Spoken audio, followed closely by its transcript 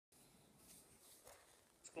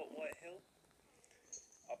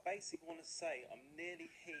basically want to say I'm nearly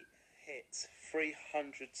hit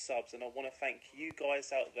 300 subs, and I want to thank you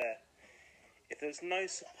guys out there. If there's no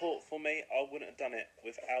support for me, I wouldn't have done it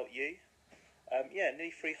without you. Yeah,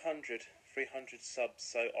 nearly 300 subs,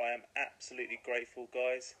 so I am absolutely grateful,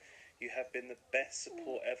 guys. You have been the best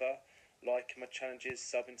support ever, liking my challenges,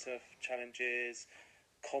 subbing to challenges,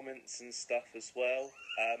 comments and stuff as well.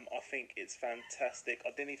 I think it's fantastic.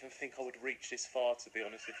 I didn't even think I would reach this far, to be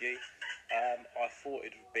honest with you. I thought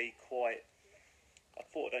it would be quite... I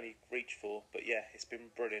thought I'd only reach 4, but yeah, it's been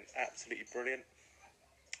brilliant, absolutely brilliant.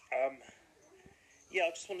 Yeah, I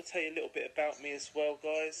just want to tell you a little bit about me as well,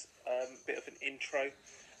 guys. A bit of an intro.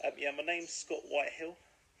 Yeah, my name's Scott Whitehill.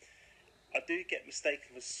 I do get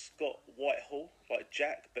mistaken for Scott Whitehall, like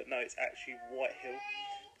Jack, but no, it's actually Whitehill.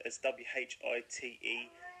 It's Whitehill.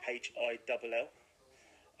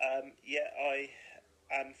 Yeah, I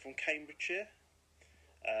am from Cambridgeshire,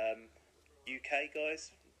 UK,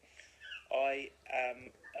 guys. I am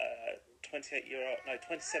 27,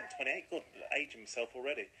 28. God, aging myself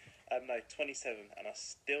already. No, 27, and I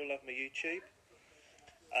still love my YouTube.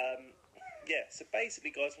 Yeah, so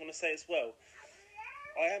basically, guys, I want to say as well,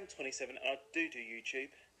 I am 27 and I do YouTube.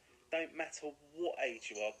 Don't matter what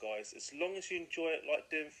age you are, guys, as long as you enjoy it, like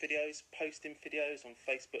doing videos, posting videos on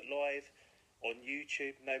Facebook Live, on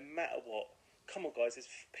YouTube, no matter what. Come on, guys, there's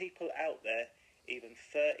people out there, even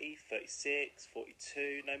 30, 36,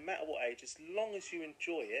 42, no matter what age, as long as you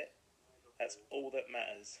enjoy it, that's all that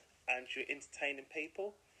matters. And you're entertaining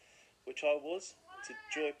people, which I was, to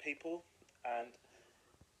enjoy people and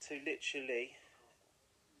to literally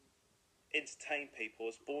entertain people. I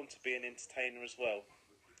was born to be an entertainer as well.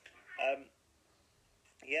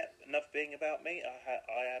 Yeah, enough being about me.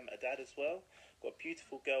 I am a dad as well. Got a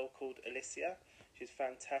beautiful girl called Alicia. She's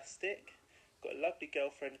fantastic. Got a lovely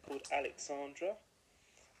girlfriend called Alexandra.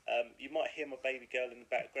 You might hear my baby girl in the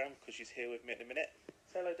background because she's here with me in a minute.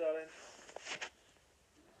 Say hello, darling.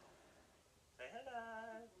 Say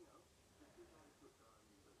hello.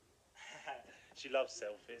 She loves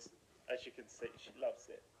selfies. As you can see, she loves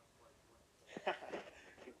it.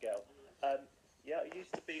 Good girl. Yeah, I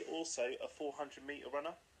used to be also a 400 metre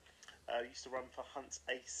runner. I used to run for Hunts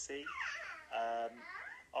AC.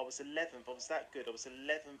 I was 11th. I was that good. I was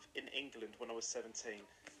 11th in England when I was 17.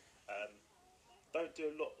 Don't do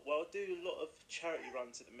a lot. Well, I do a lot of charity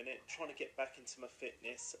runs at the minute, trying to get back into my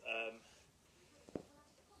fitness.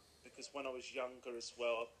 Because when I was younger as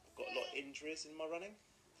well, I've got a lot of injuries in my running.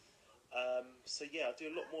 So yeah, I do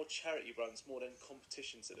a lot more charity runs more than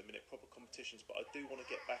competitions at the minute, proper competitions, but I do want to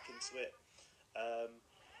get back into it.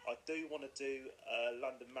 I do want to do a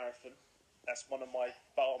London Marathon. That's one of my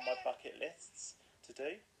bucket lists to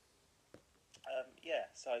do.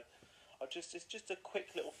 Yeah, so it's just a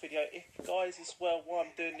quick little video. If guys as well, while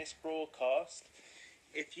I'm doing this broadcast,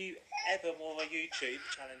 if you ever want my YouTube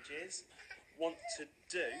challenges, want to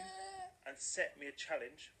do and set me a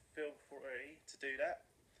challenge, feel free to do that.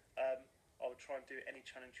 I'll try and do any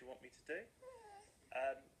challenge you want me to do.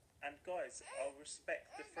 And guys, I'll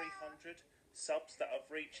respect the 300 subs that I've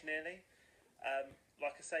reached nearly.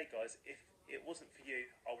 Like I say, guys, if it wasn't for you,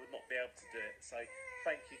 I would not be able to do it. So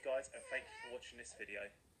thank you, guys, and thank you for watching this video.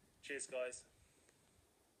 Cheers, guys.